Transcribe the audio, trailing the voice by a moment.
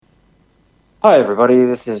Hi everybody,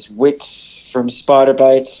 this is Wit from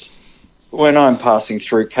Spiderbait. When I'm passing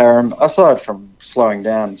through Carrum, aside from slowing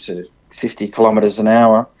down to 50 kilometres an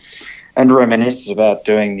hour and reminisce about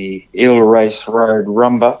doing the Eel Race Road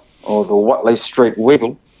Rumba or the Watley Street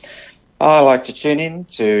Wiggle, I like to tune in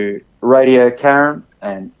to Radio Carrum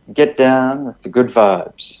and get down with the good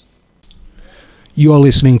vibes. You're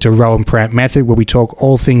listening to Rowan Pratt Method, where we talk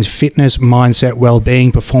all things fitness, mindset,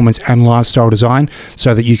 well-being, performance and lifestyle design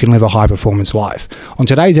so that you can live a high-performance life. On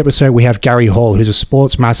today's episode, we have Gary Hall, who's a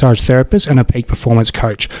sports massage therapist and a peak performance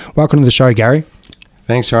coach. Welcome to the show, Gary.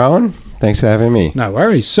 Thanks, Rowan. Thanks for having me. No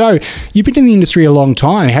worries. So, you've been in the industry a long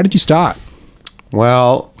time. How did you start?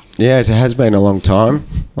 Well, yeah, it has been a long time.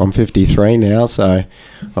 I'm 53 now, so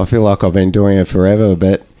I feel like I've been doing it forever.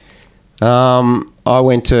 But I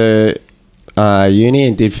went to uni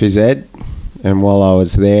and did phys ed, and while I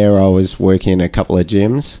was there I was working in a couple of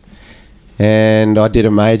gyms, and I did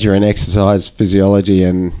a major in exercise physiology,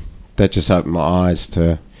 and that just opened my eyes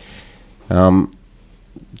to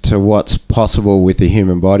what's possible with the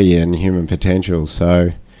human body and human potential.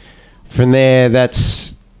 So from there that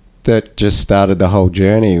just started the whole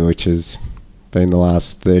journey, which has been the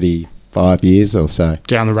last 35 years or so.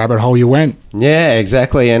 Down the rabbit hole you went. Yeah,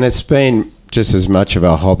 exactly. And it's been just as much of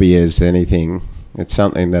a hobby as anything. It's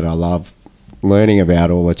something that I love learning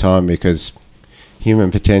about all the time, because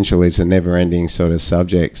human potential is a never-ending sort of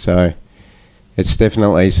subject. So it's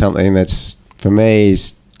definitely something that's, for me,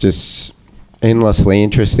 is just endlessly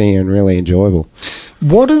interesting and really enjoyable.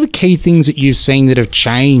 What are the key things that you've seen that have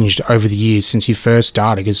changed over the years since you first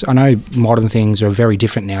started? Because I know modern things are very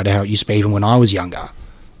different now to how it used to be even when I was younger.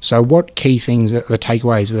 So what key things are the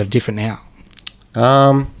takeaways that are different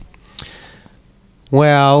now?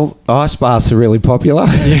 Well, ice baths are really popular.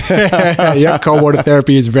 Yeah, cold water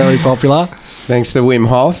therapy is very popular. Thanks to Wim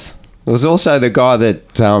Hof. It was also the guy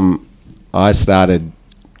that I started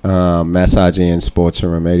massaging in sports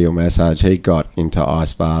and remedial massage. He got into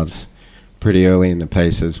ice baths pretty early in the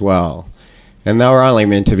piece as well. And they were only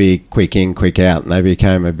meant to be quick in, quick out, and they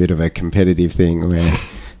became a bit of a competitive thing where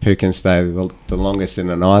who can stay the longest in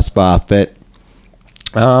an ice bath. But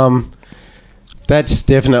that's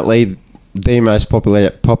definitely the most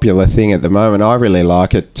popular thing at the moment. I really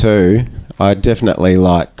like it too. I definitely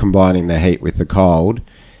like combining the heat with the cold,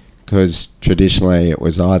 because traditionally it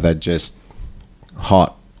was either just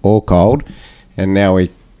hot or cold, and now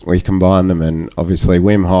we combine them. And obviously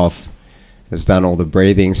Wim Hof has done all the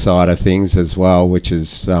breathing side of things as well, which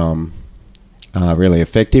is really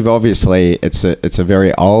effective. Obviously it's a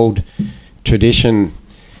very old tradition,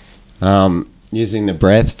 using the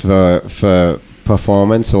breath for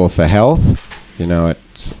performance or for health. You know,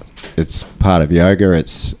 it's part of yoga.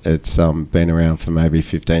 It's been around for maybe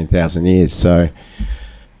 15,000 years. So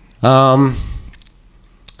so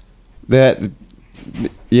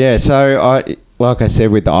like I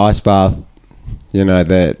said, with the ice bath, you know,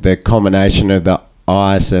 the combination of the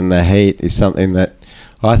ice and the heat is something that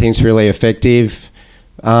I think is really effective.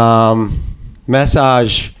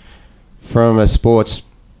 Massage from a sports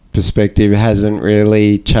perspective hasn't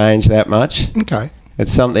really changed that much. Okay.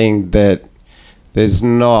 It's something that there's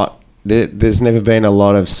never been a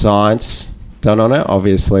lot of science done on it,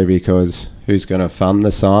 obviously, because who's going to fund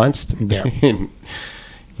the science in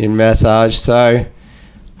massage? So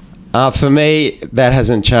for me, that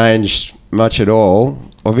hasn't changed much at all.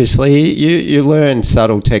 Obviously, you learn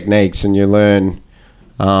subtle techniques, and you learn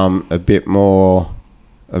a bit more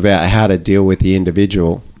about how to deal with the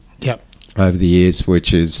individual over the years,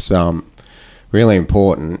 which is really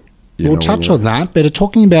important. We'll touch on that, but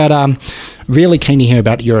talking about, really keen to hear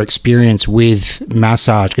about your experience with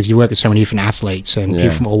massage, because you work with so many different athletes and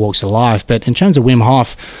people from all walks of life. But in terms of Wim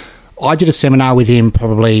Hof, I did a seminar with him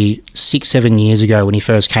probably 6-7 years ago when he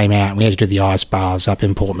first came out, and we had to do the ice baths up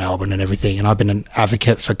in Port Melbourne and everything, and I've been an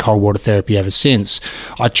advocate for cold water therapy ever since.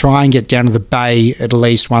 I try and get down to the bay at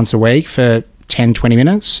least once a week for 10-20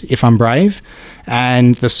 minutes if I'm brave,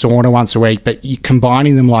 and the sauna once a week. But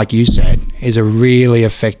combining them, like you said, is a really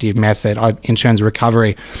effective method in terms of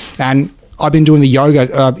recovery. And I've been doing the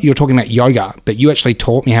yoga. You're talking about yoga, but you actually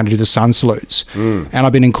taught me how to do the sun salutes. And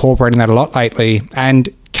I've been incorporating that a lot lately. And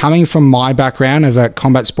coming from my background of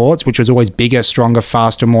combat sports, which was always bigger, stronger,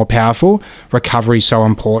 faster, more powerful, recovery is so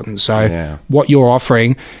important. So what you're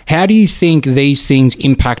offering, how do you think these things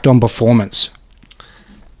impact on performance?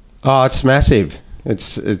 Oh, it's massive.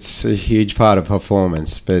 It's a huge part of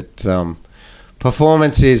performance, but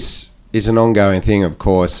performance is an ongoing thing, of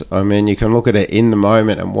course. I mean, you can look at it in the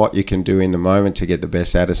moment and what you can do in the moment to get the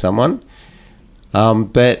best out of someone,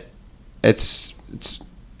 but it's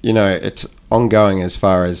ongoing as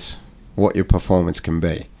far as what your performance can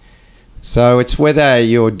be. So it's whether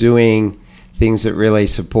you're doing things that really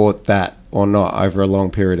support that or not over a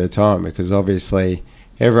long period of time, because obviously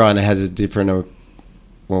everyone has a different,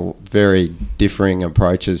 very differing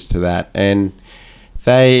approaches to that. And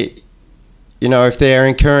they, if they're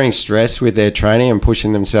incurring stress with their training and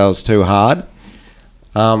pushing themselves too hard,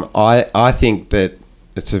 I think that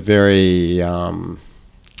it's a very,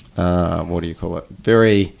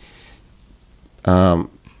 very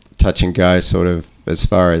touch and go sort of as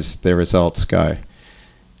far as their results go.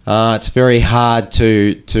 It's very hard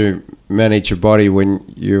to manage your body when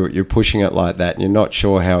you're pushing it like that and you're not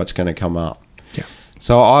sure how it's going to come up. Yeah.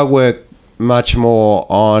 So I work much more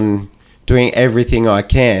on doing everything I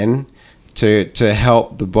can to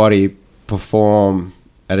help the body perform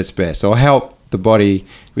at its best, or help the body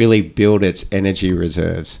really build its energy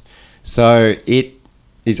reserves, so it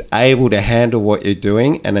is able to handle what you're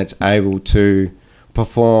doing and it's able to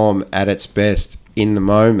perform at its best in the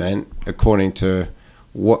moment according to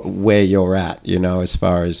where you're at, as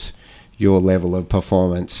far as your level of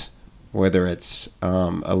performance, whether it's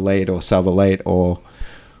elite or sub-elite, or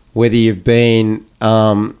whether you've been,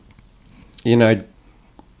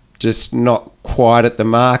 just not quite at the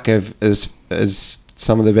mark of as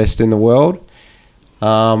some of the best in the world.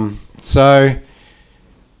 So,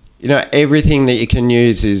 everything that you can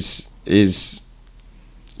use is it's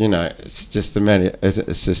just a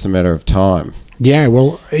matter of time. Yeah,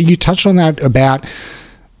 well, you touched on that about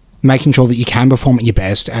making sure that you can perform at your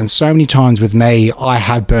best. And so many times with me, I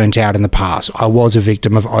have burnt out in the past. I was a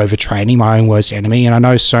victim of overtraining, my own worst enemy. And I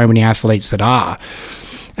know so many athletes that are.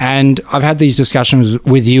 And I've had these discussions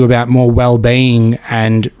with you about more well-being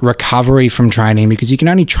and recovery from training, because you can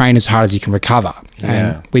only train as hard as you can recover. Yeah.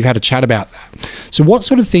 And we've had a chat about that. So what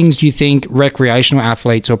sort of things do you think recreational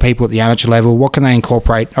athletes or people at the amateur level, what can they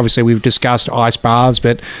incorporate? Obviously, we've discussed ice baths,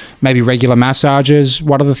 but maybe regular massages.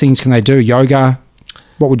 What other things can they do? Yoga?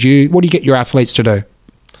 What do you get your athletes to do?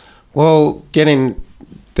 Well, getting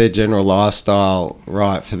their general lifestyle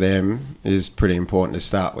right for them is pretty important to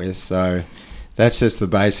start with. So that's just the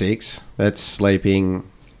basics. That's sleeping,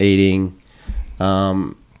 eating,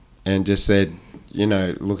 and just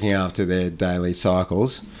looking after their daily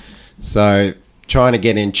cycles. So trying to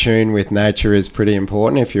get in tune with nature is pretty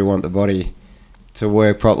important if you want the body to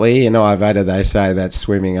work properly. In Ayurveda, they say that's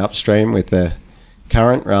swimming upstream with the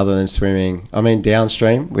current rather than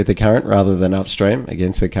downstream with the current rather than upstream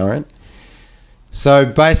against the current. So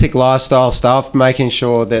basic lifestyle stuff, making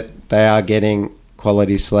sure that they are getting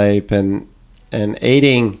quality sleep and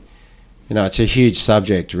eating. It's a huge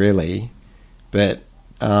subject really, but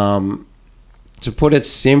to put it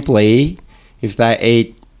simply, if they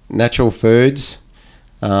eat natural foods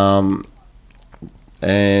and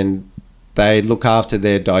they look after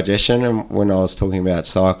their digestion, and when I was talking about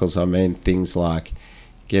cycles, I mean things like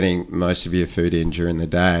getting most of your food in during the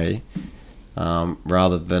day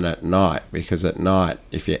rather than at night, because at night,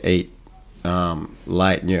 if you eat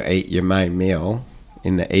late and you eat your main meal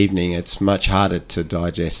in the evening, it's much harder to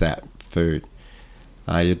digest that food.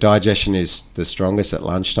 Your digestion is the strongest at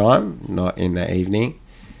lunchtime, not in the evening,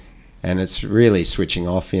 and it's really switching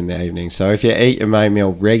off in the evening. So if you eat your main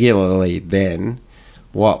meal regularly, then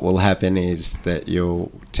what will happen is that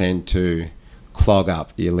you'll tend to clog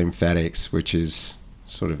up your lymphatics, which is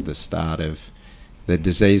sort of the start of the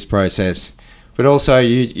disease process. But also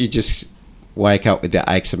you just wake up with the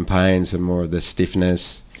aches and pains and more of the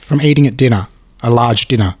stiffness. From eating at dinner, a large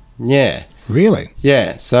dinner? Yeah. Really?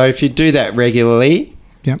 Yeah. So if you do that regularly,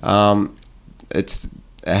 yep. It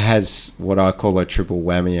has what I call a triple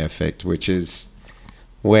whammy effect, which is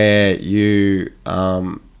where your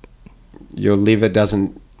liver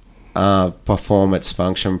doesn't perform its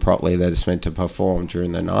function properly that it's meant to perform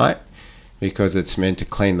during the night, because it's meant to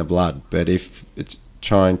clean the blood. But if it's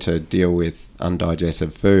trying to deal with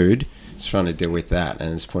undigested food, it's trying to deal with that,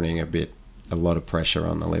 and it's putting a lot of pressure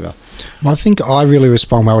on the liver. Well, I think I really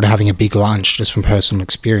respond well to having a big lunch, just from personal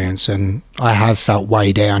experience, and I have felt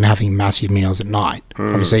way down having massive meals at night.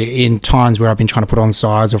 Obviously, in times where I've been trying to put on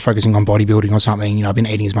size or focusing on bodybuilding or something, I've been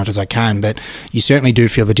eating as much as I can, but you certainly do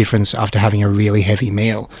feel the difference after having a really heavy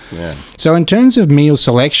meal. Yeah. So in terms of meal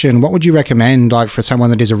selection, what would you recommend, like for someone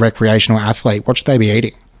that is a recreational athlete? What should they be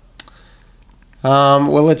eating?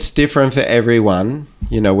 Well, it's different for everyone.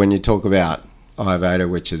 When you talk about Ayurveda,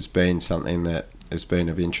 which has been something that has been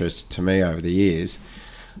of interest to me over the years,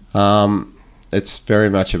 it's very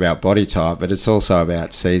much about body type, but it's also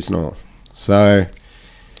about seasonal. So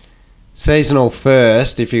seasonal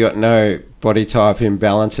first, if you've got no body type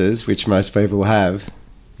imbalances, which most people have,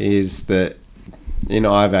 is that in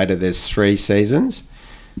Ayurveda there's 3 seasons,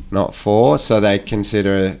 not 4. So they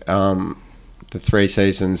consider the 3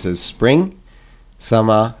 seasons as spring,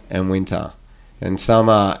 summer, and winter. And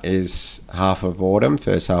summer is half of autumn,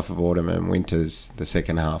 first half of autumn, and winter's the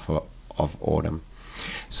second half of autumn.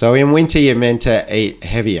 So in winter, you're meant to eat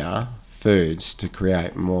heavier foods to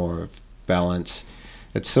create more of balance.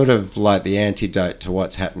 It's sort of like the antidote to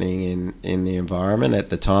what's happening in the environment at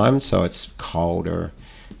the time. So it's colder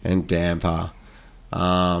and damper,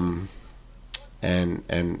 and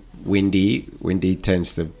windy. Windy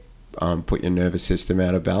tends to put your nervous system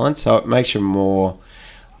out of balance. So it makes you more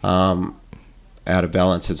out of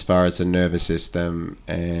balance as far as the nervous system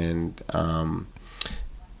and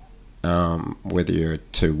whether you're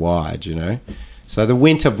too wide, So the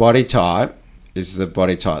winter body type is the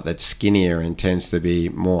body type that's skinnier and tends to be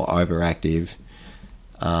more overactive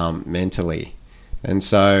mentally. And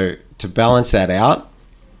so to balance that out,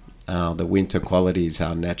 the winter qualities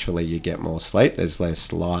are naturally you get more sleep, there's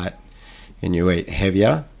less light, and you eat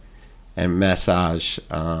heavier. And massage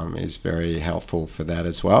is very helpful for that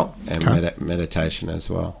as well, and meditation as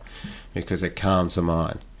well, because it calms the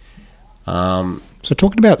mind. So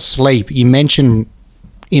talking about sleep, you mentioned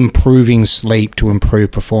improving sleep to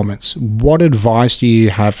improve performance. What advice do you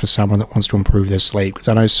have for someone that wants to improve their sleep? Because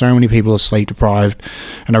I know so many people are sleep deprived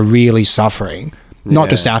and are really suffering, not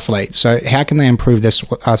just athletes. So how can they improve their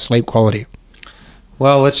sleep quality?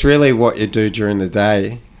 Well, it's really what you do during the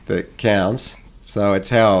day that counts. So it's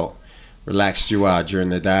how relaxed you are during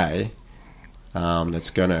the day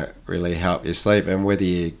that's going to really help you sleep, and whether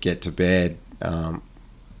you get to bed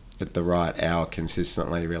at the right hour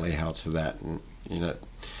consistently really helps with that. And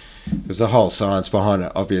there's a whole science behind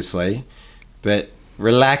it, obviously, but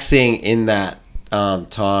relaxing in that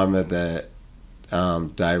time of the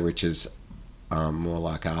day, which is more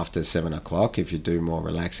like after 7 o'clock, if you do more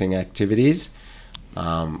relaxing activities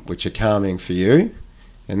which are calming for you,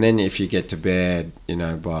 and then if you get to bed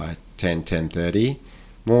by 10:30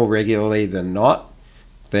 more regularly than not,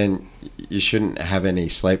 then you shouldn't have any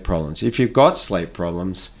sleep problems. If you've got sleep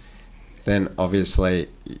problems, then obviously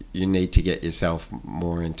you need to get yourself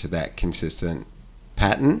more into that consistent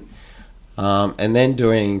pattern, and then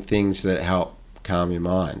doing things that help calm your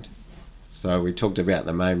mind. So we talked about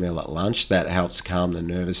the main meal at lunch. That helps calm the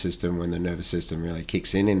nervous system when the nervous system really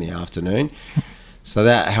kicks in the afternoon. So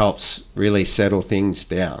that helps really settle things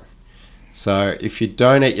down. So if you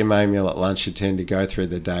don't eat your main meal at lunch, you tend to go through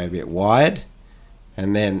the day a bit wired.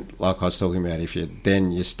 And then, like I was talking about, if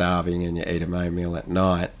you're starving and you eat a main meal at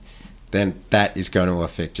night, then that is going to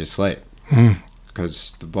affect your sleep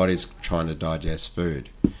because the body's trying to digest food.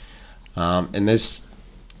 And there's,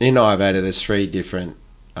 in Ayurveda, there's 3 different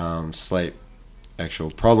sleep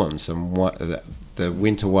actual problems. And what the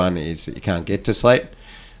winter one is that you can't get to sleep.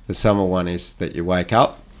 The summer one is that you wake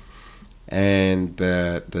up. And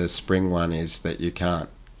the spring one is that you can't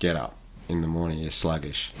get up in the morning, you're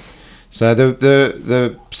sluggish. So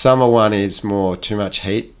the summer one is more too much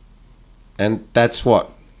heat, and that's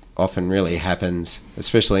what often really happens,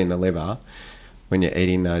 especially in the liver, when you're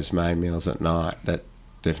eating those main meals at night. That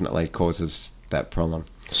definitely causes that problem.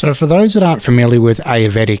 So for those that aren't familiar with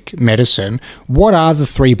Ayurvedic medicine, what are the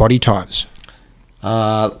 3 body types?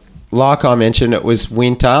 Like I mentioned, it was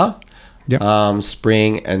winter,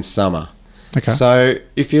 spring and summer. Okay. So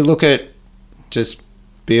if you look at just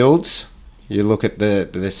builds, you look at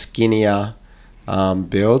the skinnier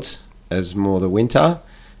builds as more the winter,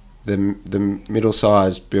 the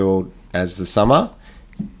middle-sized build as the summer,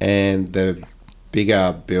 and the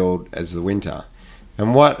bigger build as the winter.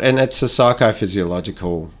 And it's a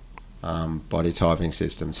psychophysiological body typing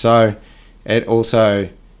system. So it also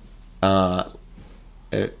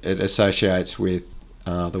it associates with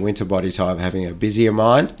the winter body type having a busier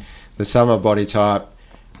mind, the summer body type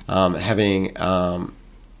having a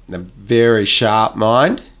very sharp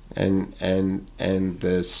mind, and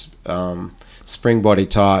the spring body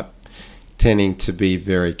type tending to be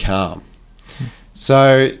very calm.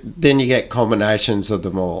 So then you get combinations of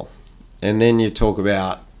them all, and then you talk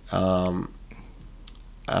about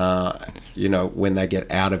when they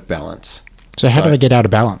get out of balance. So how do they get out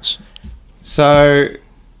of balance? So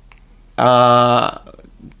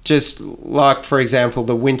just like, for example,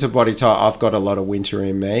 the winter body type, I've got a lot of winter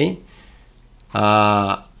in me,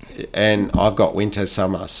 and I've got winter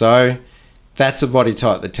summer. So that's a body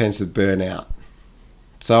type that tends to burn out.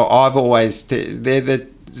 So I've always, they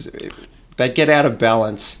get out of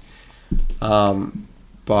balance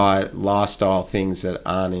by lifestyle things that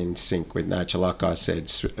aren't in sync with nature. Like I said,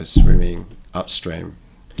 swimming upstream.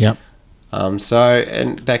 Yep. So,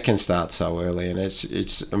 and that can start so early, and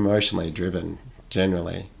it's emotionally driven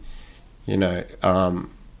generally. The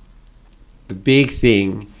big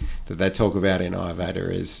thing that they talk about in Ayurveda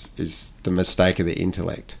is the mistake of the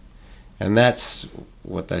intellect. And that's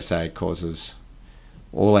what they say causes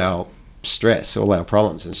all our stress, all our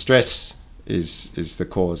problems. And stress is the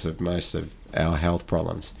cause of most of our health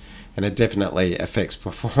problems. And it definitely affects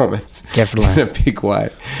performance. Definitely. In a big way.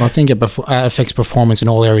 Well, I think it affects performance in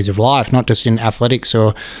all areas of life, not just in athletics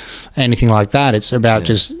or anything like that. It's about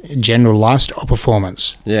just general lifestyle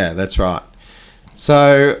performance. Yeah, that's right.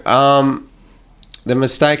 So the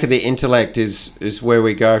mistake of the intellect is where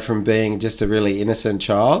we go from being just a really innocent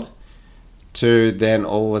child to then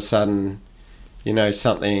all of a sudden,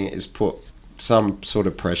 some sort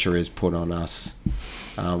of pressure is put on us,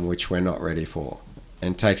 which we're not ready for,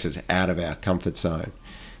 and takes us out of our comfort zone.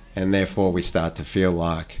 And therefore we start to feel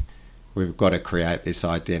like we've got to create this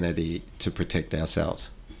identity to protect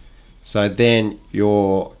ourselves. So then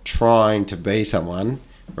you're trying to be someone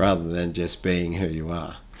rather than just being who you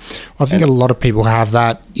are. I think a lot of people have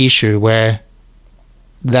that issue where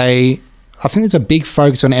I think there's a big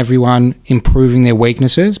focus on everyone improving their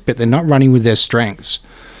weaknesses, but they're not running with their strengths.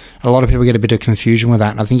 A lot of people get a bit of confusion with that.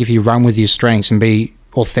 And I think if you run with your strengths and be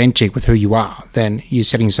authentic with who you are, then you're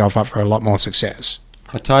setting yourself up for a lot more success.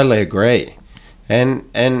 I totally agree.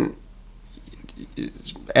 And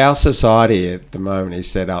our society at the moment is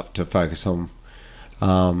set up to focus on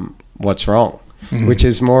what's wrong, which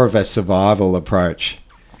is more of a survival approach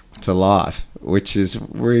to life, which is,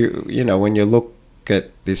 when you look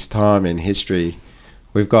at this time in history,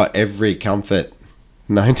 we've got every comfort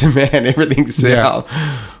known to man, everything's set up.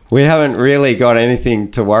 We haven't really got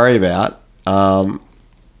anything to worry about.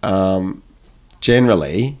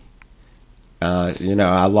 Generally,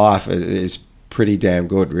 our life is pretty damn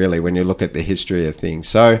good, really, when you look at the history of things.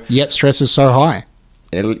 So yet stress is so high.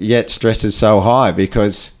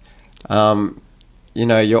 Because, I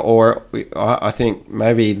think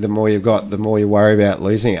maybe the more you've got, the more you worry about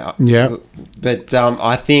losing it. Yeah. But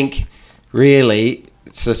I think really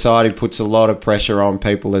society puts a lot of pressure on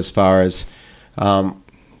people as far as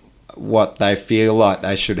what they feel like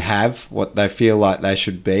they should have, what they feel like they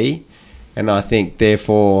should be. And I think,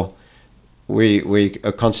 therefore, we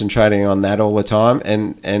are concentrating on that all the time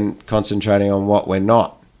and concentrating on what we're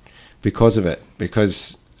not because of it.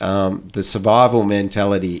 Because the survival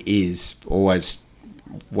mentality is always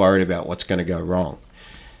worried about what's going to go wrong.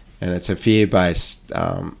 And it's a fear-based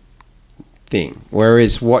thing.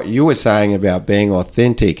 Whereas what you were saying about being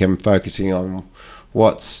authentic and focusing on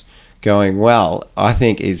what's going well, I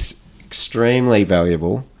think is extremely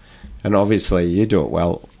valuable. And obviously you do it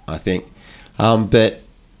well, I think. But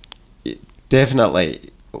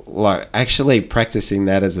definitely, like, actually practicing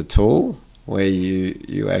that as a tool where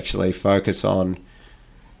you actually focus on,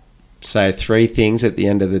 say, 3 things at the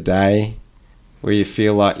end of the day where you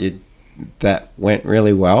feel like that went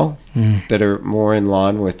really well, that are more in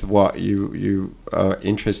line with what you are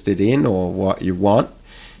interested in or what you want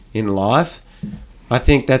in life. I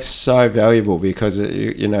think that's so valuable because,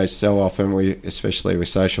 so often especially with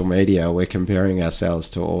social media, we're comparing ourselves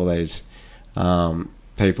to all these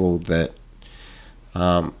people that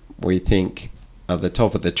we think are the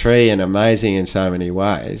top of the tree and amazing in so many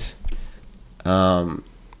ways,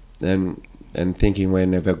 and thinking we're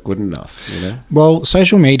never good enough, Well,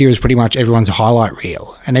 social media is pretty much everyone's highlight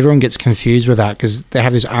reel, and everyone gets confused with that because they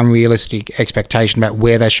have this unrealistic expectation about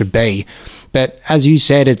where they should be. But as you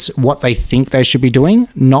said, it's what they think they should be doing,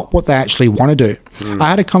 not what they actually want to do. I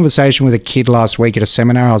had a conversation with a kid last week at a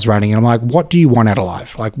seminar I was running, and I'm like, what do you want out of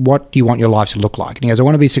life? Like, what do you want your life to look like? And he goes, I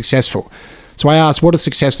want to be successful. So I asked, what does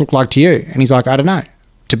success look like to you? And he's like, I don't know.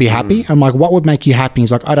 To be happy? I'm like, what would make you happy?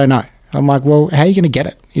 He's like, I don't know. I'm like, well, how are you going to get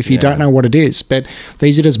it if you don't know what it is? But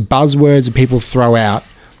these are just buzzwords that people throw out,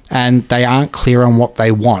 and they aren't clear on what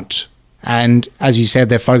they want. And as you said,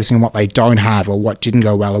 they're focusing on what they don't have or what didn't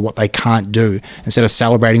go well or what they can't do instead of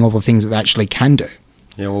celebrating all the things that they actually can do.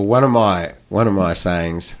 Yeah, well, one of my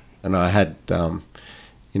sayings, and I had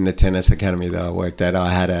in the tennis academy that I worked at, I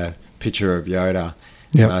had a picture of Yoda,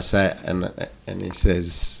 and I say, and he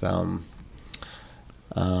says,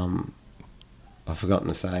 I've forgotten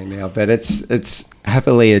the saying now, but it's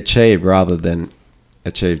happily achieved rather than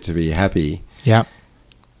achieved to be happy. Yeah.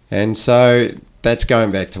 And so that's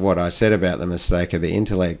going back to what I said about the mistake of the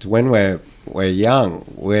intellect. When we're young,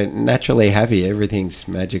 we're naturally happy. Everything's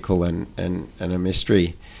magical and a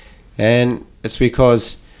mystery. And it's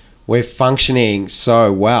because we're functioning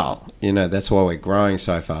so well. That's why we're growing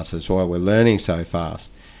so fast. That's why we're learning so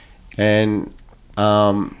fast. And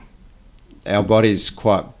our body's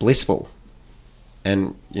quite blissful.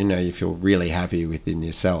 And, you feel really happy within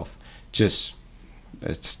yourself.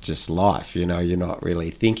 It's just life, you're not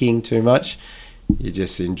really thinking too much. You're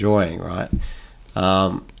just enjoying, right?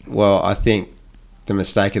 well, I think the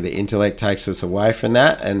mistake of the intellect takes us away from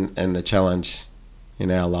that, and the challenge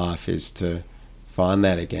in our life is to find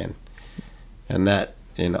that again. And that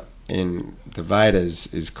in the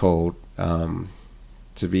Vedas is called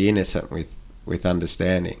to be innocent with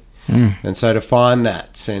understanding. And so to find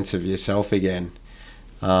that sense of yourself again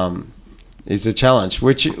is a challenge,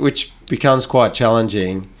 which becomes quite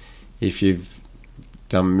challenging if you've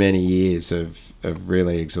done many years of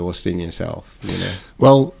really exhausting yourself, you know.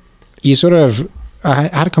 Well, you sort of I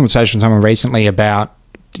had a conversation with someone recently about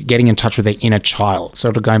getting in touch with their inner child,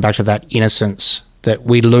 sort of going back to that innocence that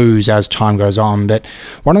we lose as time goes on. But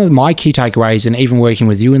one of my key takeaways, and even working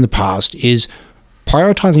with you in the past, is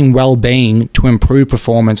prioritizing well-being to improve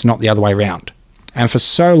performance, not the other way around. And for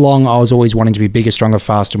so long, I was always wanting to be bigger, stronger,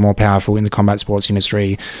 faster, more powerful in the combat sports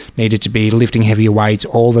industry, needed to be lifting heavier weights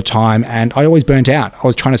all the time. And I always burnt out. I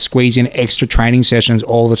was trying to squeeze in extra training sessions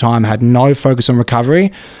all the time, had no focus on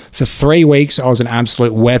recovery. For 3 weeks, I was an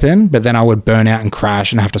absolute weapon, but then I would burn out and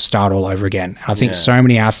crash and have to start all over again. I think so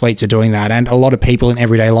many athletes are doing that, and a lot of people in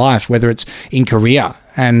everyday life, whether it's in career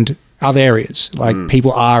and other areas, like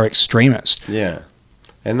people are extremists. Yeah.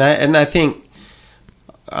 And I think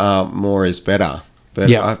more is better, but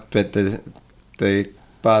but the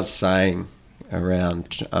buzz saying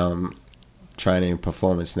around training and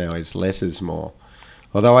performance now is less is more.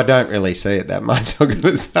 Although I don't really see it that much, I'm going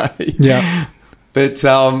to say. Yeah. But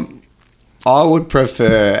I would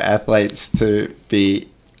prefer athletes to be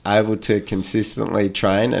able to consistently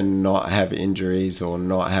train and not have injuries or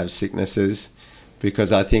not have sicknesses,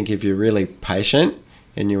 because I think if you're really patient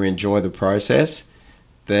and you enjoy the process,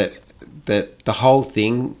 that the whole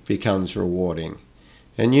thing becomes rewarding.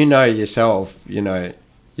 And you know yourself, you know,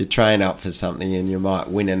 you train up for something and you might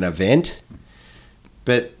win an event,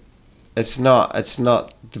 but it's not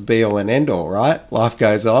the be all and end all, right? Life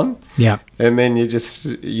goes on. Yeah. And then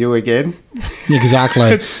you again.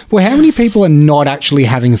 Exactly. Well, how many people are not actually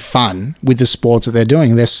having fun with the sports that they're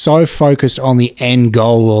doing? They're so focused on the end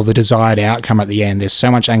goal or the desired outcome at the end. There's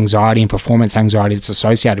so much anxiety and performance anxiety that's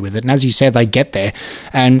associated with it. And as you said, they get there,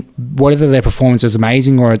 and whether their performance is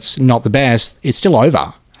amazing or it's not the best, it's still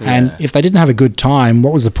over. Yeah. And if they didn't have a good time,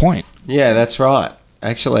 what was the point? Yeah, that's right.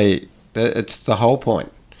 Actually, it's the whole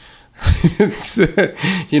point. It's,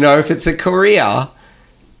 you know, if it's a career,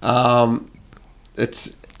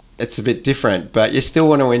 it's a bit different, but you still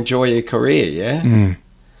want to enjoy your career, yeah.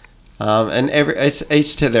 And it's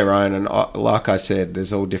each to their own, and like I said,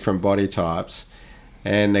 there's all different body types,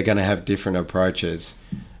 and they're going to have different approaches.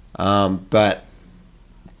 But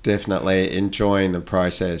definitely enjoying the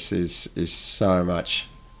process is so much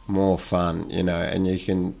more fun, you know, and you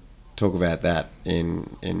can talk about that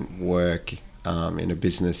in work. In a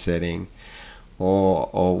business setting,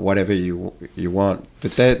 or whatever you want,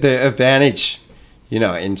 but the advantage, you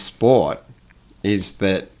know, in sport is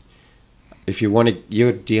that if you want to,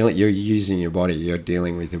 you're using your body, you're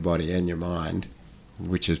dealing with your body and your mind,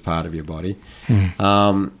 which is part of your body.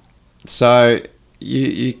 So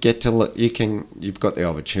you get to look, you've got the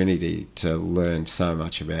opportunity to learn so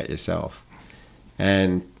much about yourself,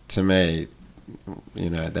 and to me,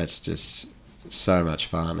 you know, that's just so much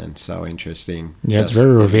fun and so interesting. Yeah, it's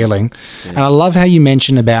very revealing. Yeah. And I love how you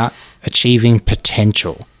mentioned about achieving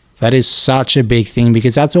potential. That is such a big thing,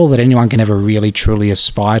 because that's all that anyone can ever really truly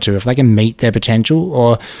aspire to. If they can meet their potential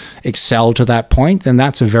or excel to that point, then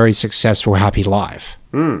that's a very successful, happy life.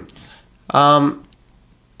 But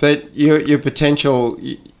your potential,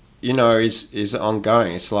 you know, is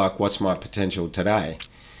ongoing. It's like, what's my potential today?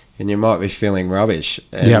 And you might be feeling rubbish,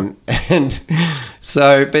 and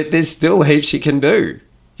so, but there's still heaps you can do.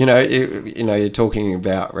 You know, you're talking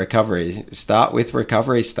about recovery. Start with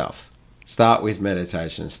recovery stuff. Start with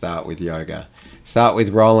meditation. Start with yoga. Start with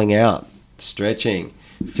rolling out, stretching.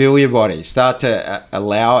 Feel your body. Start to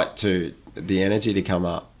allow it to the energy to come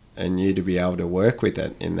up, and you to be able to work with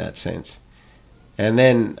it in that sense. And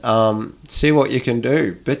then see what you can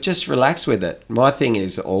do, but just relax with it. My thing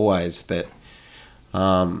is always that.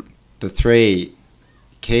 The 3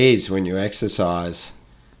 keys when you exercise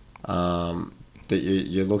that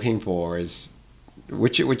you're looking for is,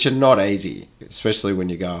 which are not easy, especially when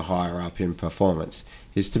you go higher up in performance,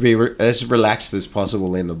 is to be as relaxed as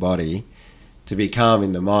possible in the body, to be calm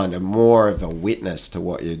in the mind, and more of a witness to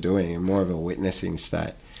what you're doing, and more of a witnessing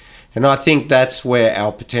state. And I think that's where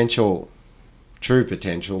our potential, true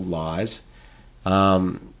potential, lies.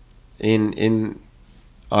 In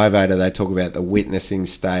Ayurveda, they talk about the witnessing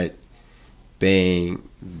state being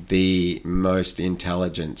the most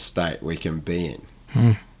intelligent state we can be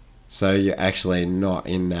in. So you're actually not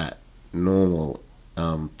in that normal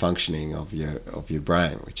functioning of your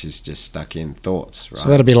brain, which is just stuck in thoughts. Right? So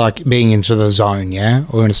that'd be like being into the zone, yeah,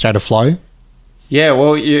 or in a state of flow. Yeah.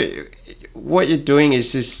 Well, what you're doing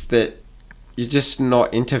is just that you're just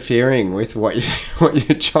not interfering with what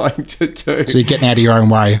you're trying to do. So you're getting out of your own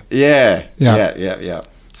way. Yeah.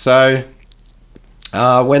 So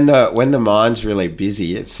when the mind's really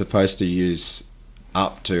busy, it's supposed to use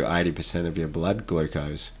up to 80% of your blood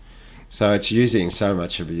glucose. So it's using so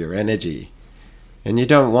much of your energy. And you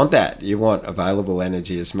don't want that. You want available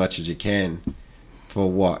energy as much as you can for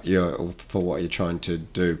what you're trying to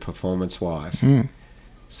do performance-wise.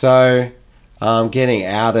 So getting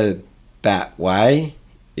out of that way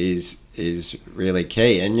is really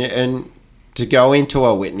key. And to go into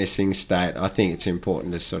a witnessing state, I think it's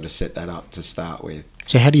important to sort of set that up to start with.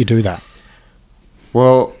 So how do you do that?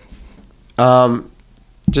 Well,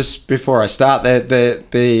 just before I start,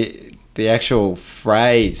 the actual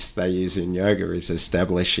phrase they use in yoga is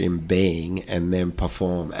establish in being and then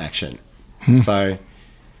perform action. So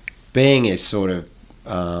being is sort of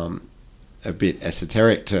a bit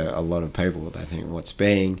esoteric to a lot of people. They think, what's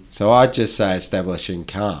being? So I just say establishing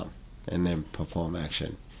calm and then perform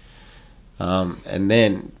action. And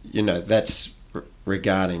then, that's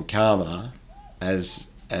regarding karma as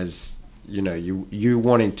you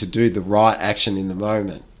wanting to do the right action in the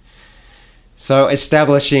moment. So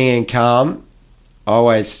establishing in calm, I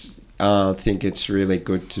always think it's really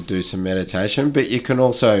good to do some meditation, but you can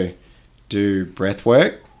also do breath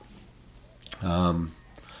work. Wim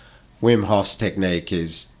Hof's technique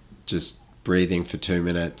is just breathing for 2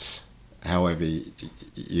 minutes, however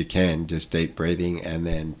you can, just deep breathing and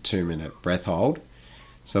then 2-minute breath hold.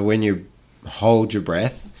 So when you hold your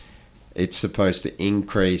breath, it's supposed to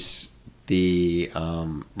increase the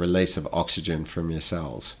release of oxygen from your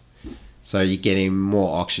cells. So you're getting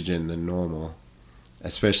more oxygen than normal,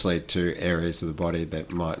 especially to areas of the body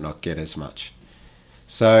that might not get as much.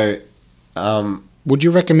 So would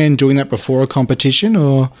you recommend doing that before a competition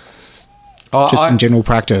or just in general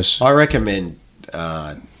practice? I recommend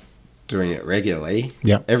doing it regularly.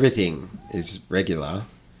 Yep. Everything is regular.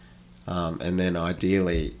 And then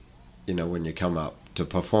ideally, when you come up to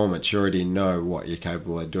performance, you already know what you're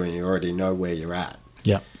capable of doing. You already know where you're at.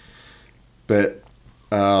 Yeah. But,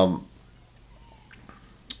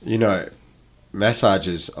 massage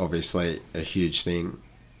is obviously a huge thing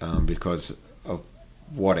because of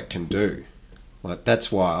what it can do. Like,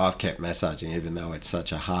 that's why I've kept massaging, even though it's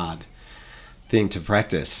such a hard thing to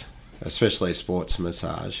practice, especially sports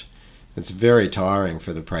massage. It's very tiring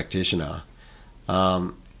for the practitioner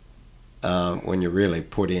when you're really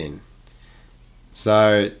put in.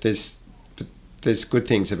 So there's good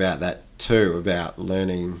things about that too, about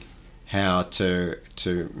learning how to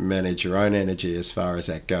manage your own energy as far as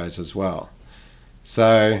that goes as well.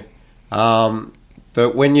 So,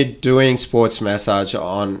 but when you're doing sports massage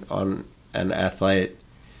on an athlete,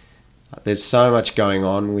 there's so much going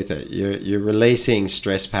on with it. You're releasing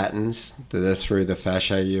stress patterns that are through the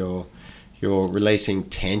fascia. You're releasing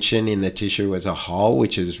tension in the tissue as a whole,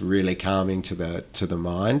 which is really calming to the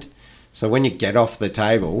mind. So when you get off the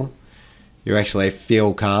table, you actually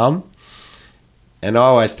feel calm. And I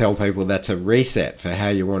always tell people that's a reset for how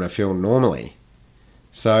you want to feel normally.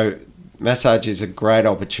 So massage is a great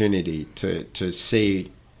opportunity to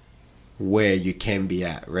see where you can be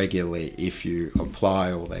at regularly if you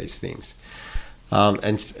apply all these things.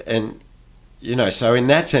 And so in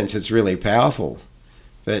that sense, it's really powerful.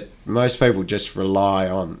 But most people just rely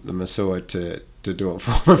on the masseur to do it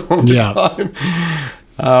for them all the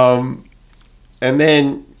time. And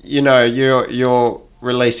then, you're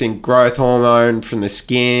releasing growth hormone from the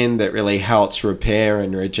skin that really helps repair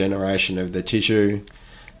and regeneration of the tissue.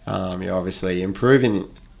 You're obviously improving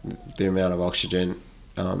the amount of oxygen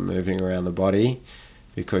moving around the body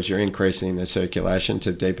because you're increasing the circulation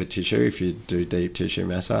to deeper tissue if you do deep tissue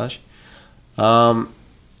massage. So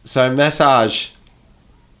massage,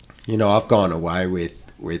 I've gone away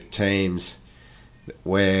with teams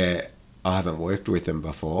where I haven't worked with them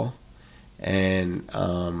before, and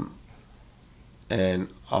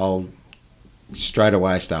I'll straight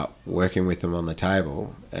away start working with them on the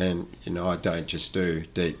table. And I don't just do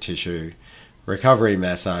deep tissue recovery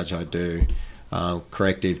massage. I do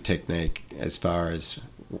corrective technique as far as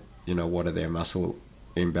what are their muscle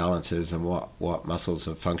imbalances and what muscles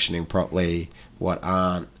are functioning properly, what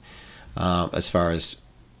aren't, as far as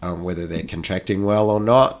whether they're contracting well or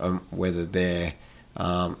not, whether they're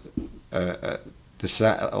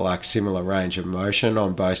similar range of motion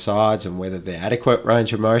on both sides, and whether they're adequate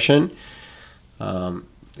range of motion.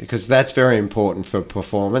 because that's very important for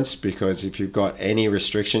performance, because if you've got any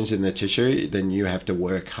restrictions in the tissue, then you have to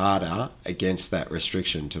work harder against that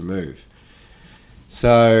restriction to move.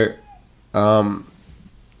 So,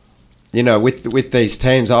 with these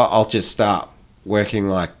teams, I'll just start working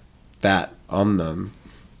like that on them,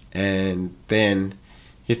 and then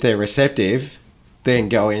if they're receptive, then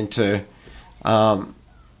go into,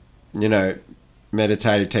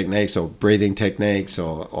 meditative techniques or breathing techniques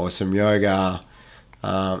or some yoga,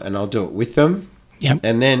 and I'll do it with them. Yep.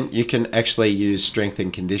 And then you can actually use strength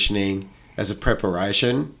and conditioning as a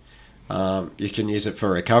preparation. You can use it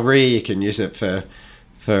for recovery. You can use it for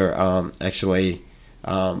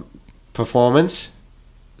performance.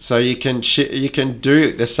 So you can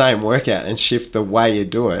do the same workout and shift the way you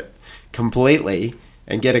do it completely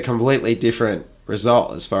and get a completely different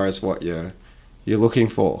result as far as what you're looking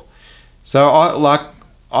for. So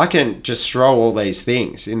I can just throw all these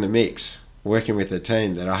things in the mix, working with a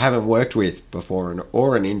team that I haven't worked with before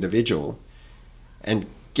or an individual, and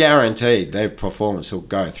guaranteed their performance will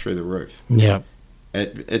go through the roof. Yeah.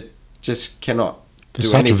 It just cannot They're do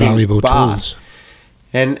such anything valuable but. tools.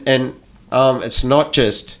 And it's not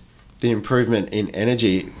just the improvement in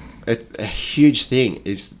energy. A huge thing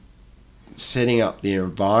is setting up the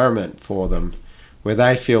environment for them where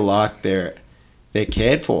they feel like they're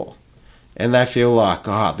cared for, and they feel like,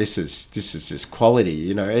 this is this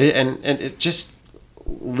quality, and it just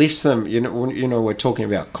lifts them. We're talking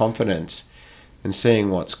about confidence and seeing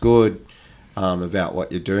what's good about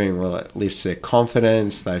what you're doing. Well, it lifts their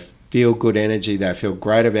confidence. They feel good energy. They feel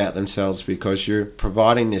great about themselves because you're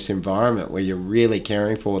providing this environment where you're really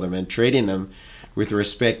caring for them and treating them with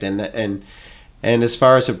respect. And as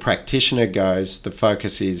far as a practitioner goes, the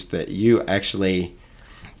focus is that you actually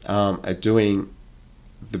are doing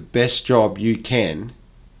the best job you can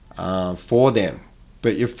for them.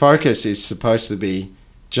 But your focus is supposed to be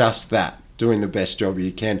just that, doing the best job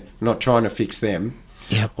you can, not trying to fix them.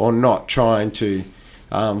 Yep. Or not trying to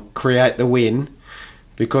create the win,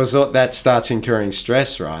 because that starts incurring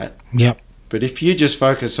stress, right? Yep. But if you just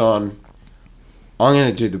focus on, I'm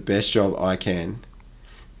going to do the best job I can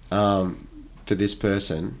for this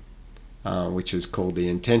person, which is called the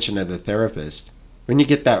intention of the therapist. When you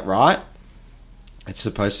get that right, it's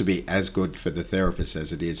supposed to be as good for the therapist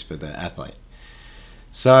as it is for the athlete.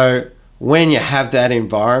 So when you have that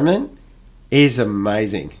environment, it is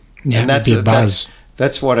amazing. Yeah, and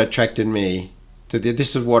that's what attracted me to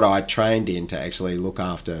this is what I trained in, to actually look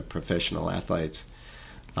after professional athletes,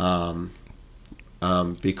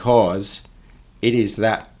 because it is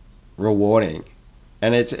that rewarding,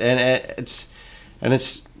 and it's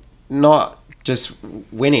not just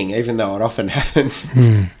winning, even though it often happens,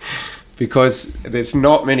 because there's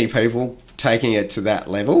not many people taking it to that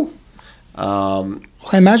level. Well,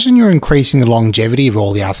 I imagine you're increasing the longevity of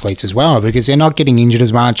all the athletes as well, because they're not getting injured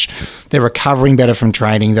as much, they're recovering better from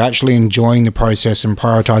training, they're actually enjoying the process and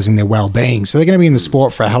prioritising their well-being. So they're going to be in the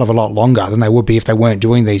sport for a hell of a lot longer than they would be if they weren't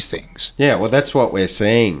doing these things. Yeah, well, that's what we're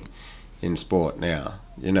seeing in sport now.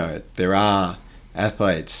 There are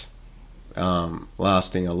athletes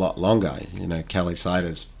lasting a lot longer. Kelly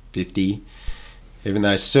Slater's 50. Even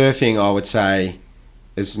though surfing, I would say,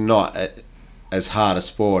 is not as hard a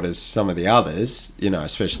sport as some of the others,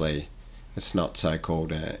 especially it's not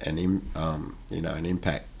so-called an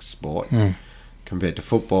impact sport compared to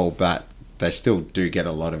football, but they still do get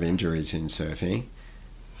a lot of injuries in surfing.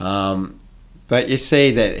 But you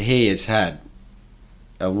see that he has had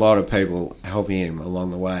a lot of people helping him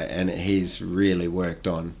along the way, and he's really worked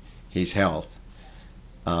on his health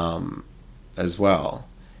as well.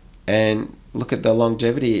 And look at the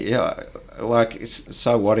longevity.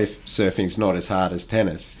 So what if surfing's not as hard as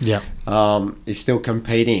tennis? Yeah. He's still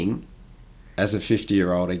competing as a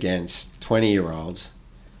 50-year-old against 20-year-olds,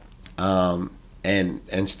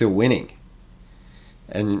 and still winning.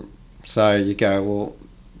 And so you go, well,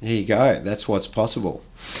 here you go. That's what's possible.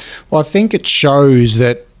 Well, I think it shows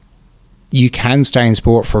that you can stay in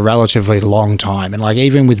sport for a relatively long time. And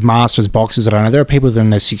even with masters boxers that I know, there are people that are in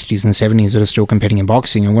their 60s and 70s that are still competing in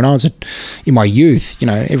boxing. And when I was in my youth,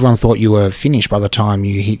 everyone thought you were finished by the time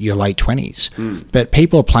you hit your late 20s. But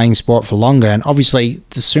people are playing sport for longer. And obviously,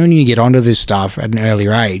 the sooner you get onto this stuff at an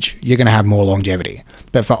earlier age, you're going to have more longevity.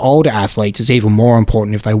 But for older athletes, it's even more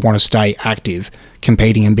important if they want to stay active,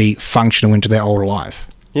 competing and be functional into their older life.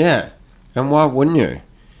 Yeah. And why wouldn't you?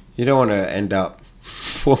 You don't want to end up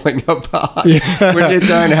falling apart when you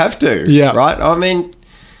don't have to, right? I mean,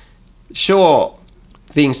 sure,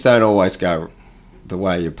 things don't always go the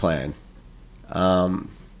way you plan,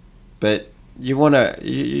 but you want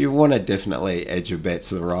to definitely edge your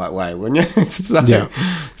bets the right way, wouldn't you?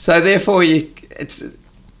 So therefore,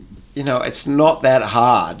 it's not that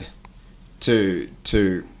hard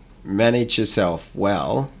to manage yourself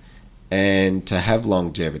well and to have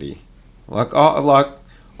longevity.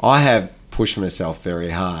 I have pushed myself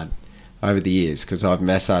very hard over the years because I've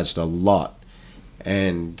massaged a lot,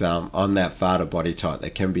 and on that Vata body type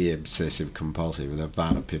that can be obsessive compulsive, with a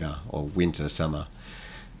Vata Pitta or winter summer,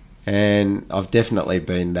 and I've definitely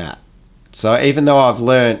been that. So even though I've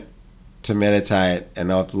learnt to meditate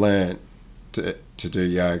and I've learnt to do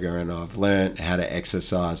yoga and I've learnt how to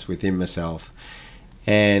exercise within myself,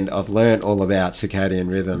 and I've learnt all about circadian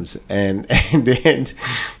rhythms and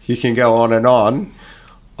you can go on and on,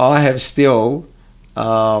 I have still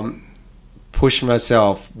pushed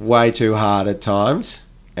myself way too hard at times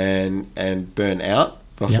and burnt out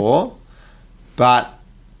before. Yep. But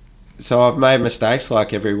so I've made mistakes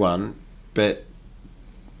like everyone, but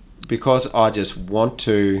because I just want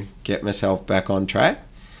to get myself back on track,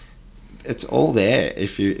 it's all there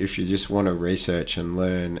if you just want to research and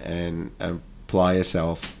learn and apply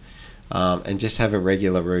yourself, and just have a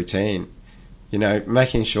regular routine.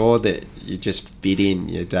 Making sure that you just fit in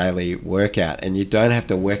your daily workout, and you don't have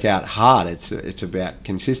to work out hard. It's about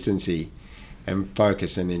consistency and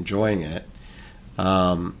focus and enjoying it.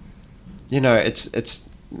 It's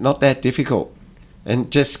not that difficult, and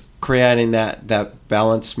just creating that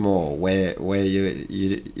balance more where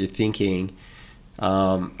you're thinking,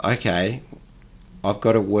 okay, I've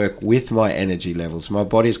got to work with my energy levels. My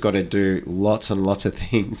body's got to do lots and lots of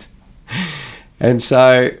things, and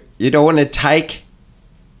so you don't want to take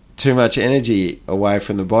too much energy away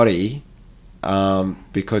from the body,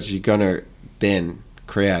 because you're going to then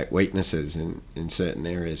create weaknesses in certain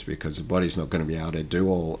areas, because the body's not going to be able to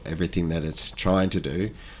do everything that it's trying to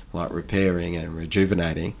do, like repairing and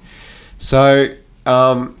rejuvenating. So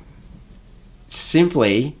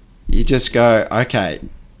simply, you just go, okay,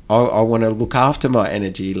 I want to look after my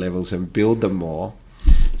energy levels and build them more.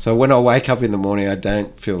 So when I wake up in the morning, I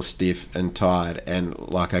don't feel stiff and tired and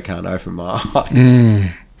like I can't open my eyes.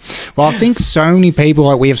 Well, I think so many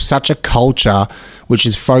people, we have such a culture which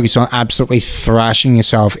is focused on absolutely thrashing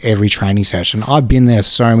yourself every training session. I've been there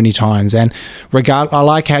so many times, and I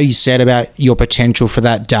like how you said about your potential for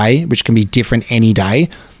that day, which can be different any day.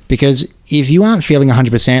 Because if you aren't feeling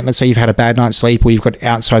 100%, let's say you've had a bad night's sleep or you've got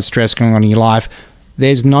outside stress going on in your life,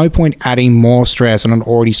 there's no point adding more stress on an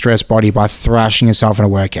already stressed body by thrashing yourself in a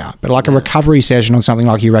workout. But like a recovery session or something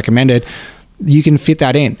like you recommended, you can fit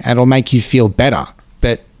that in and it'll make you feel better.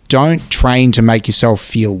 But don't train to make yourself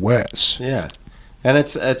feel worse. Yeah. And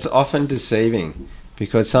it's often deceiving,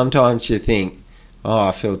 because sometimes you think, oh,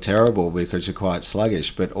 I feel terrible because you're quite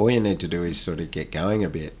sluggish, but all you need to do is sort of get going a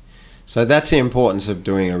bit. So that's the importance of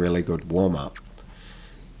doing a really good warm-up.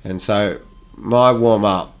 And so my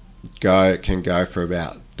warm-up can go for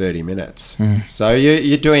about 30 minutes. So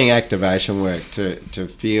you're doing activation work to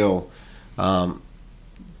feel that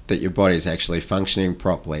your body is actually functioning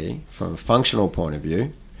properly from a functional point of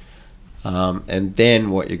view. And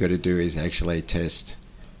then what you've got to do is actually test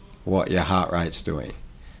what your heart rate's doing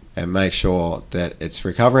and make sure that it's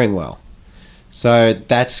recovering well. So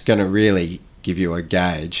that's going to really give you a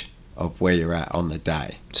gauge of where you're at on the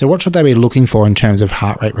day. So what should they be looking for in terms of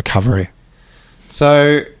heart rate recovery?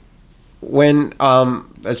 So when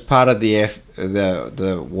as part of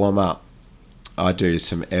the warm up, I do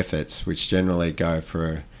some efforts which generally go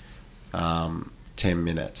for 10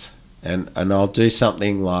 minutes, and I'll do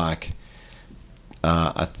something like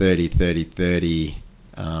a 30-30-30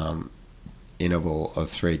 interval of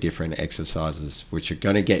 3 different exercises, which are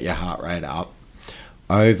going to get your heart rate up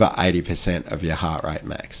over 80% of your heart rate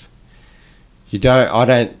max. You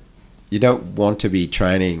don't want to be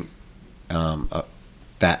training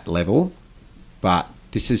that level, but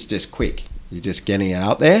this is just quick. You're just getting it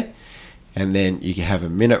up there, and then you can have a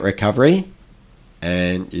minute recovery,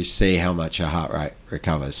 and you see how much your heart rate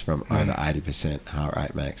recovers from over 80% heart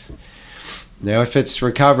rate max. Now, if it's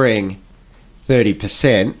recovering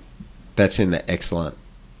 30%, that's in the excellent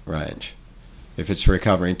range. If it's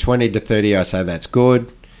recovering 20 to 30, I say that's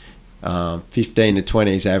good. 15 to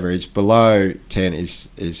 20 is average. Below 10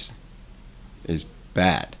 is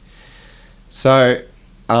bad. So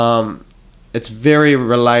it's very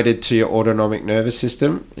related to your autonomic nervous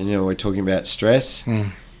system. And, we're talking about stress.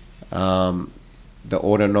 The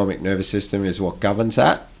autonomic nervous system is what governs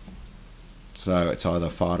that. So it's either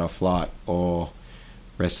fight or flight or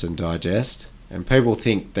rest and digest. And people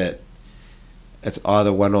think that it's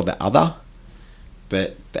either one or the other.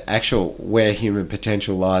 But the actual where human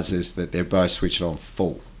potential lies is that they're both switched on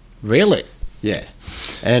full. Really? Yeah.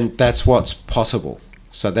 And that's what's possible.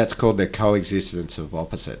 So that's called the coexistence of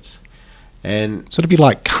opposites. And so it'd be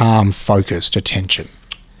like calm, focused attention.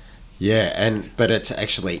 Yeah, but it's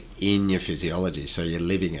actually in your physiology, so you're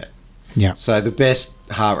living it. Yeah. So the best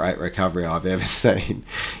heart rate recovery I've ever seen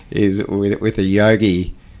is with a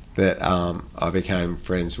yogi that I became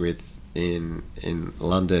friends with in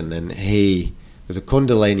London, and he was a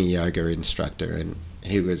Kundalini yoga instructor, and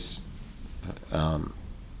he was an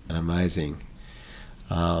amazing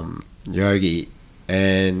yogi,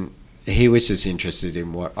 and he was just interested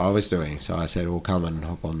in what I was doing. So I said, well, come and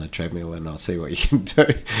hop on the treadmill and I'll see what you can do.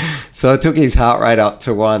 So I took his heart rate up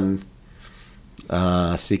to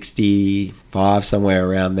 165, somewhere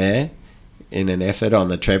around there, in an effort on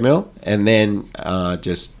the treadmill, and then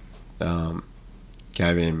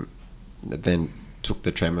then took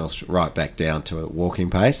the treadmill right back down to a walking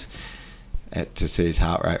pace to see his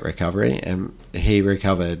heart rate recovery, and he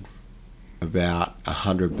recovered about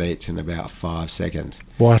 100 beats in about 5 seconds.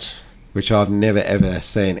 What? Which I've never ever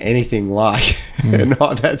seen anything like. And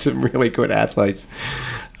I've had some really good athletes.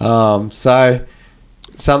 So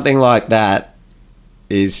something like that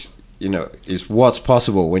is what's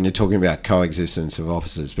possible when you're talking about coexistence of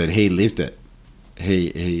opposites. But he lived it.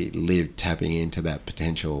 He lived tapping into that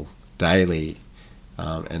potential daily,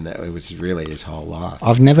 and that it was really his whole life.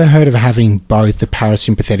 I've never heard of having both the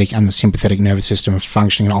parasympathetic and the sympathetic nervous system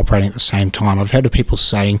functioning and operating at the same time. I've heard of people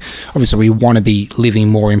saying, obviously, we want to be living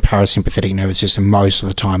more in parasympathetic nervous system most of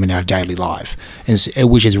the time in our daily life,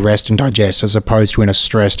 which is rest and digest, as opposed to in a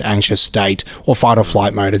stressed, anxious state or fight or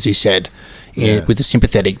flight mode, as you said, with the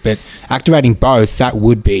sympathetic. But activating both, that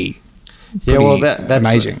would be that's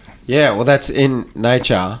amazing. That's in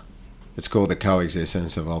nature. It's called the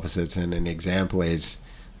coexistence of opposites, and an example is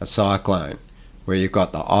a cyclone, where you've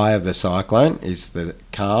got the eye of the cyclone is the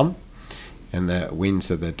calm, and the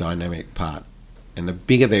winds are the dynamic part. And the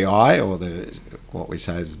bigger the eye, or what we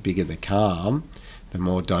say is the bigger the calm, the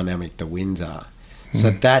more dynamic the winds are. So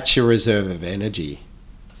that's your reserve of energy.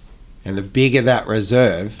 And the bigger that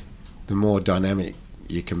reserve, the more dynamic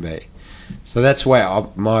you can be. So that's where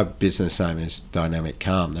my business name is Dynamic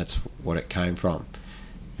Calm. That's what it came from.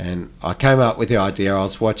 And I came up with the idea. I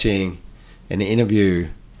was watching an interview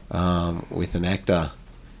with an actor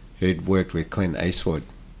who'd worked with Clint Eastwood.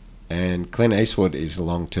 And Clint Eastwood is a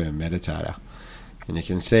long-term meditator. And you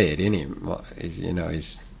can see it in him.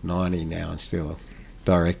 He's 90 now and still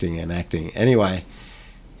directing and acting. Anyway,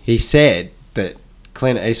 he said that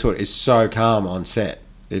Clint Eastwood is so calm on set.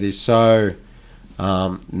 It is so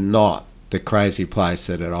not the crazy place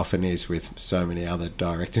that it often is with so many other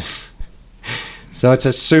directors. So it's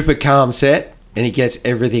a super calm set, and he gets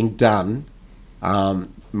everything done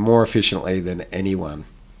more efficiently than anyone.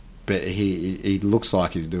 But he looks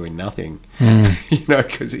like he's doing nothing,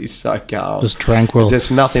 because he's so calm. Just tranquil.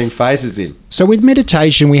 Just nothing phases him. So with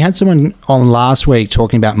meditation, we had someone on last week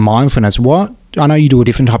talking about mindfulness. I know you do a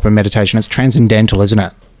different type of meditation. It's transcendental, isn't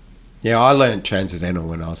it? Yeah, I learned transcendental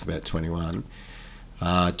when I was about 21.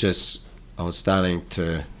 I was starting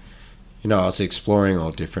to, I was exploring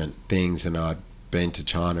all different things, and I'd been to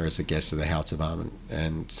China as a guest of the health department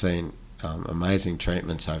and seen amazing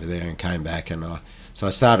treatments over there, and came back, and so I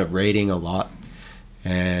started reading a lot,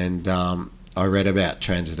 and I read about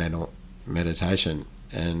transcendental meditation,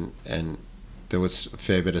 and there was a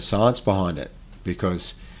fair bit of science behind it,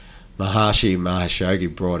 because Maharishi Mahesh Yogi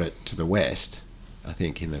brought it to the West, I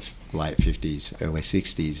think in the late 50s, early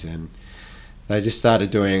 60s, and they just started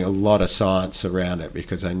doing a lot of science around it,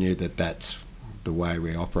 because they knew that that's the way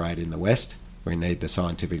we operate in the West. We need the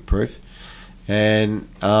scientific proof. And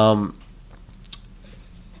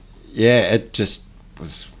it just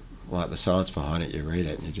was like the science behind it. You read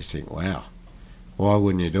it and you just think, wow, why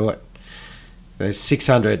wouldn't you do it? There's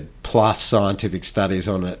 600 plus scientific studies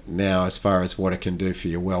on it now as far as what it can do for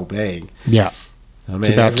your well-being. Yeah. I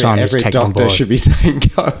mean, every doctor should be saying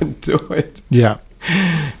go and do it. Yeah.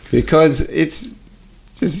 Because it's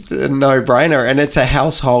just a no-brainer, and it's a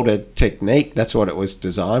householder technique. That's what it was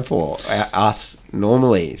designed for, us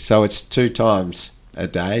normally. So it's 2 times a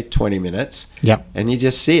day, 20 minutes. Yeah. And you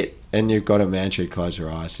just sit, and you've got a mantra, you close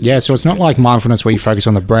your eyes. Yeah, so it's not like mindfulness where you focus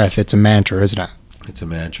on the breath. It's a mantra, isn't it? It's a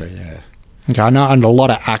mantra, yeah. Okay, I know, and a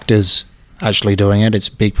lot of actors actually doing it. It's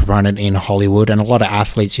a big proponent in Hollywood, and a lot of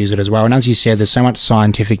athletes use it as well. And as you said, there's so much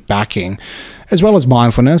scientific backing, as well as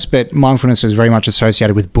mindfulness, but mindfulness is very much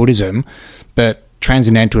associated with Buddhism, but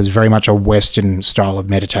transcendental is very much a Western style of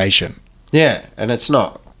meditation. Yeah, and it's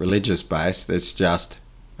not religious based. It's just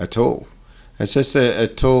a tool. It's just a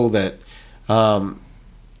tool that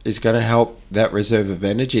is going to help that reserve of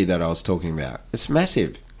energy that I was talking about. It's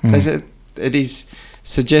massive. It is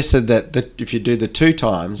suggested that if you do the 2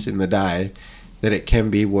 times in the day, that it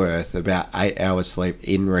can be worth about 8 hours sleep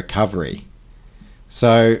in recovery.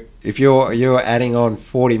 So if you're adding on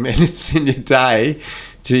 40 minutes in your day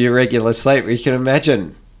to your regular sleep, you can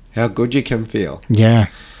imagine how good you can feel. Yeah.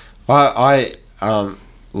 I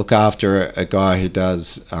look after a guy who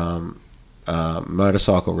does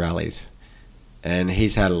motorcycle rallies, and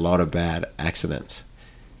he's had a lot of bad accidents,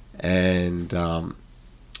 and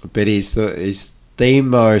but he's the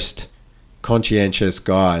most conscientious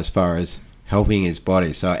guy as far as helping his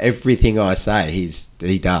body. So everything I say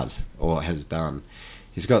he does or has done.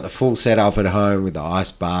 He's got the full setup at home with the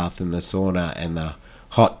ice bath and the sauna and the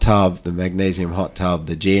hot tub, the magnesium hot tub,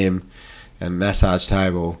 the gym and massage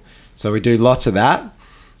table. So we do lots of that.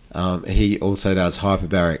 He also does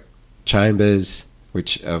hyperbaric chambers,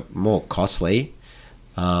 which are more costly,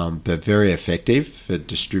 but very effective for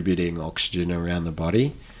distributing oxygen around the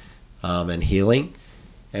body and healing.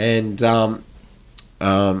 And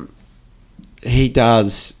he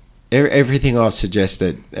does everything I've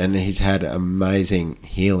suggested, and he's had amazing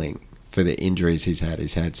healing for the injuries he's had.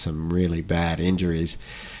 He's had some really bad injuries.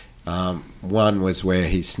 One was where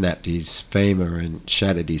he snapped his femur and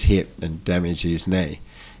shattered his hip and damaged his knee.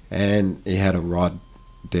 And he had a rod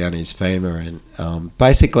down his femur, and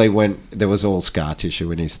basically when there was all scar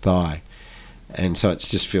tissue in his thigh. And so it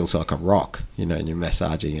just feels like a rock, and you're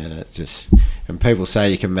massaging it. It's just, and people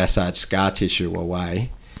say you can massage scar tissue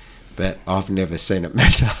away, but I've never seen it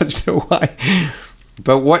massaged away.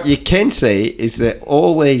 But what you can see is that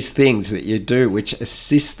all these things that you do which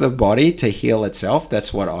assist the body to heal itself,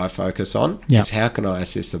 that's what I focus on. Yeah. Is how can I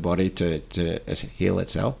assist the body to heal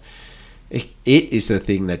itself? It is the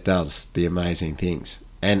thing that does the amazing things.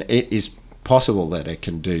 And it is possible that it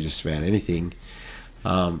can do just about anything,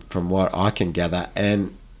 from what I can gather.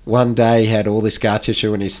 And one day he had all this scar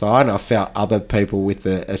tissue in his thigh, and I felt other people with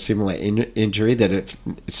a similar injury that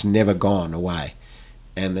it's never gone away.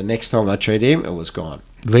 And the next time I treated him, it was gone.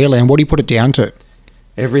 Really? And what do you put it down to?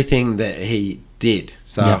 Everything that he did.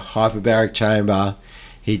 So hyperbaric chamber,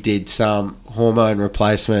 he did some hormone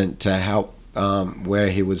replacement to help where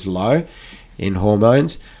he was low in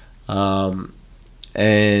hormones.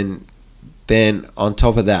 And then on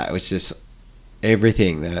top of that, it was just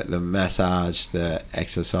everything, the massage, the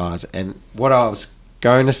exercise. And what I was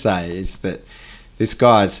going to say is that this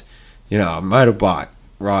guy's, a motorbike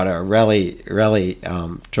rider, a rally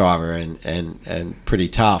driver, and pretty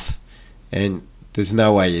tough. And there's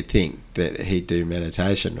no way you'd think that he'd do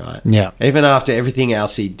meditation, right? Yeah. Even after everything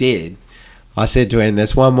else he did, I said to him,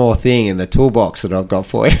 there's one more thing in the toolbox that I've got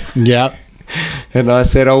for you. Yeah. And I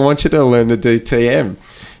said, I want you to learn to do TM.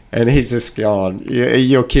 And he's just gone,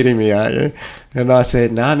 you're kidding me, aren't you? And I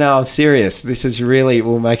said, no, I'm serious. This is really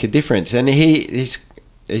will make a difference. And he's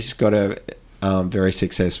got a very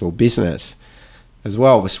successful business as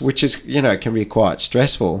well, which is, can be quite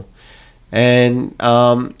stressful. And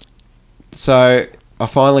so I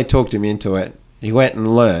finally talked him into it. He went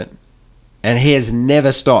and learnt, and he has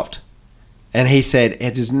never stopped. And he said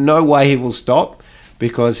there's no way he will stop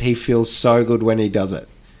because he feels so good when he does it.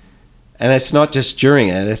 And it's not just during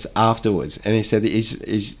it, it's afterwards. And he said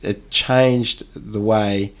it changed the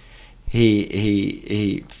way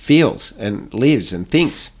he feels and lives and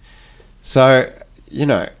thinks. So,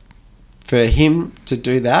 for him to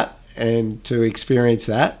do that and to experience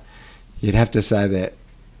that, you'd have to say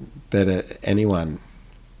that anyone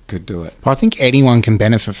could do it. I think anyone can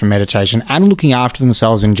benefit from meditation and looking after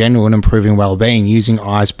themselves in general and improving well-being, using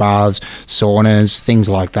ice baths, saunas, things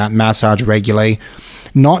like that, massage regularly.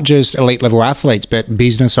 Not just elite level athletes, but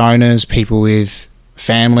business owners, people with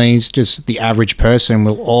families, just the average person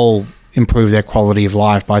will all improve their quality of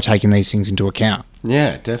life by taking these things into account.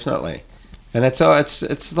 Yeah, definitely. And it's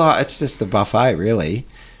just a buffet, really.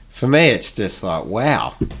 For me, it's just like,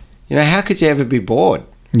 wow. How could you ever be bored?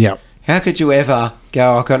 Yeah. How could you ever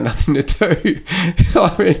go, I've got nothing to do?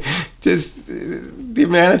 I mean, just the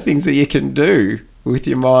amount of things that you can do with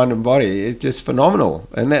your mind and body is just phenomenal.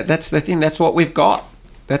 And that's the thing. That's what we've got.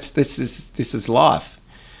 This is life,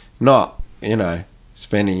 not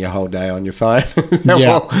spending your whole day on your phone.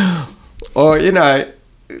 Yeah. or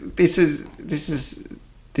this is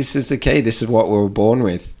the key. This is what we were born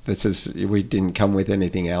with. We didn't come with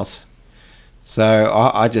anything else. So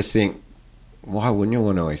I just think, why wouldn't you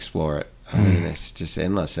want to explore it? I mean, it's just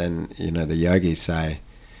endless. And the yogis say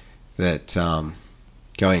that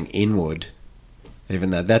going inward,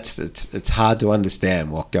 even though it's hard to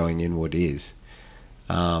understand what going inward is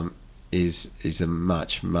a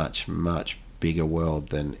much, much, much bigger world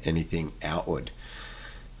than anything outward.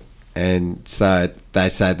 And so they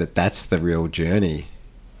say that that's the real journey.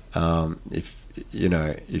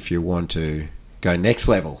 If you want to go next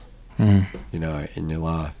level, in your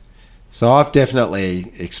life. So I've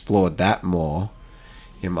definitely explored that more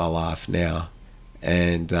in my life now.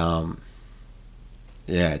 And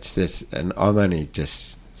it's just, and I'm only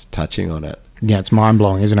just touching on it. Yeah, it's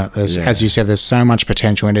mind-blowing, isn't it? As you said, there's so much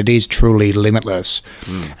potential, and it is truly limitless.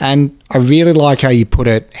 And I really like how you put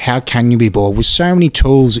it, how can you be bored? With so many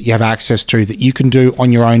tools that you have access to that you can do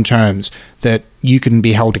on your own terms, that you can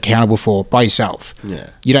be held accountable for by yourself.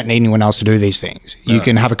 Yeah. You don't need anyone else to do these things. You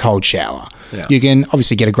can have a cold shower. Yeah. You can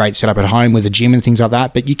obviously get a great setup at home with a gym and things like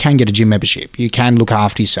that, but you can get a gym membership. You can look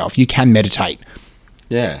after yourself. You can meditate.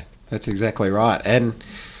 Yeah, that's exactly right. And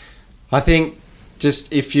I think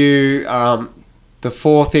just if you, the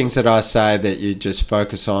 4 things that I say that you just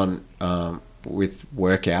focus on with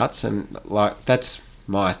workouts, and like that's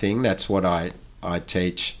my thing. That's what I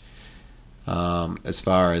teach as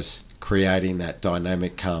far as creating that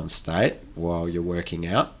dynamic, calm state while you're working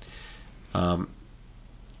out,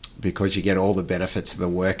 because you get all the benefits of the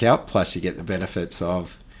workout, plus you get the benefits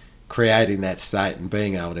of creating that state and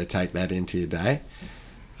being able to take that into your day.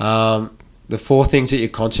 The 4 things that you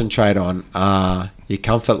concentrate on are your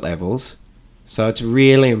comfort levels. So it's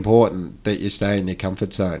really important that you stay in your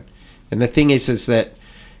comfort zone. And the thing is that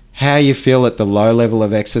how you feel at the low level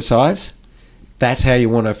of exercise, that's how you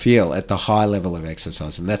want to feel at the high level of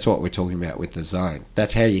exercise. And that's what we're talking about with the zone.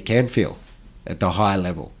 That's how you can feel at the high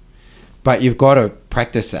level. But you've got to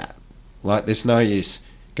practice that. Like, there's no use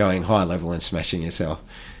going high level and smashing yourself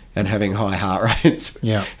and having high heart rates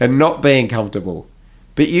and not being comfortable.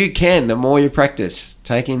 But you can, the more you practice,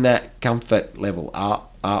 taking that comfort level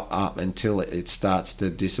up until it starts to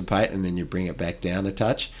dissipate, and then you bring it back down a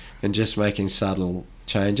touch, and just making subtle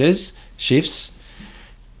changes, shifts,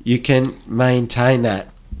 you can maintain that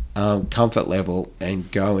comfort level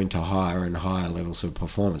and go into higher and higher levels of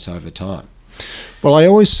performance over time. Well, I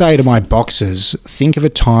always say to my boxers, think of a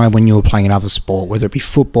time when you were playing another sport, whether it be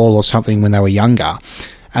football or something when they were younger,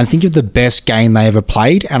 and think of the best game they ever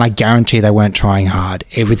played, and I guarantee they weren't trying hard.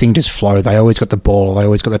 Everything just flowed. They always got the ball. They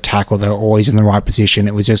always got the tackle. They were always in the right position.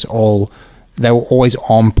 It was just they were always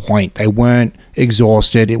on point. They weren't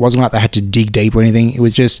exhausted. It wasn't like they had to dig deep or anything. It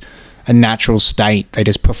was just a natural state. They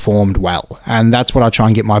just performed well. And that's what I try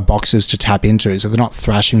and get my boxers to tap into, so they're not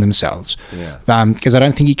thrashing themselves. Because I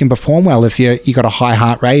don't think you can perform well if you got a high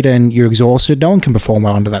heart rate and you're exhausted. No one can perform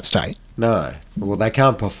well under that state. No. Well, they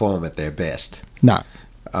can't perform at their best. No.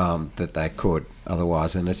 That they could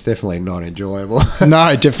otherwise, and it's definitely not enjoyable.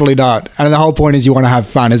 No, definitely not. And the whole point is you want to have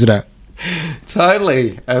fun, isn't it?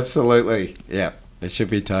 Totally, absolutely. Yeah, it should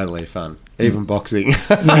be totally fun. Even boxing. Each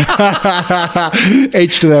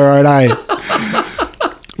to their own, eh?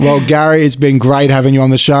 Well, Gary, it's been great having you on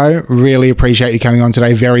the show. Really appreciate you coming on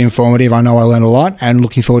today. Very informative. I know I learned a lot, and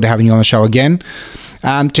looking forward to having you on the show again.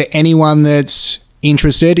 To anyone that's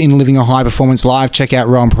interested in living a high performance life, check out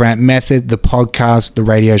Rohan Parant Method, the podcast, the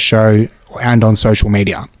radio show, and on social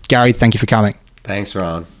media. Gary, thank you for coming. Thanks,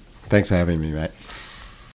 Rohan. Thanks for having me, mate.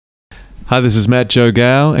 Hi, this is Matt Joe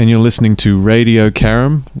Gao, and you're listening to Radio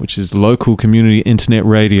Karam, which is local community internet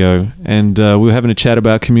radio. And we were having a chat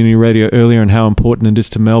about community radio earlier and how important it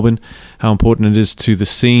is to Melbourne, how important it is to the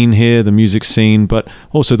scene here, the music scene, but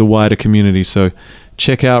also the wider community. So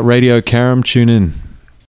check out Radio Karam, tune in.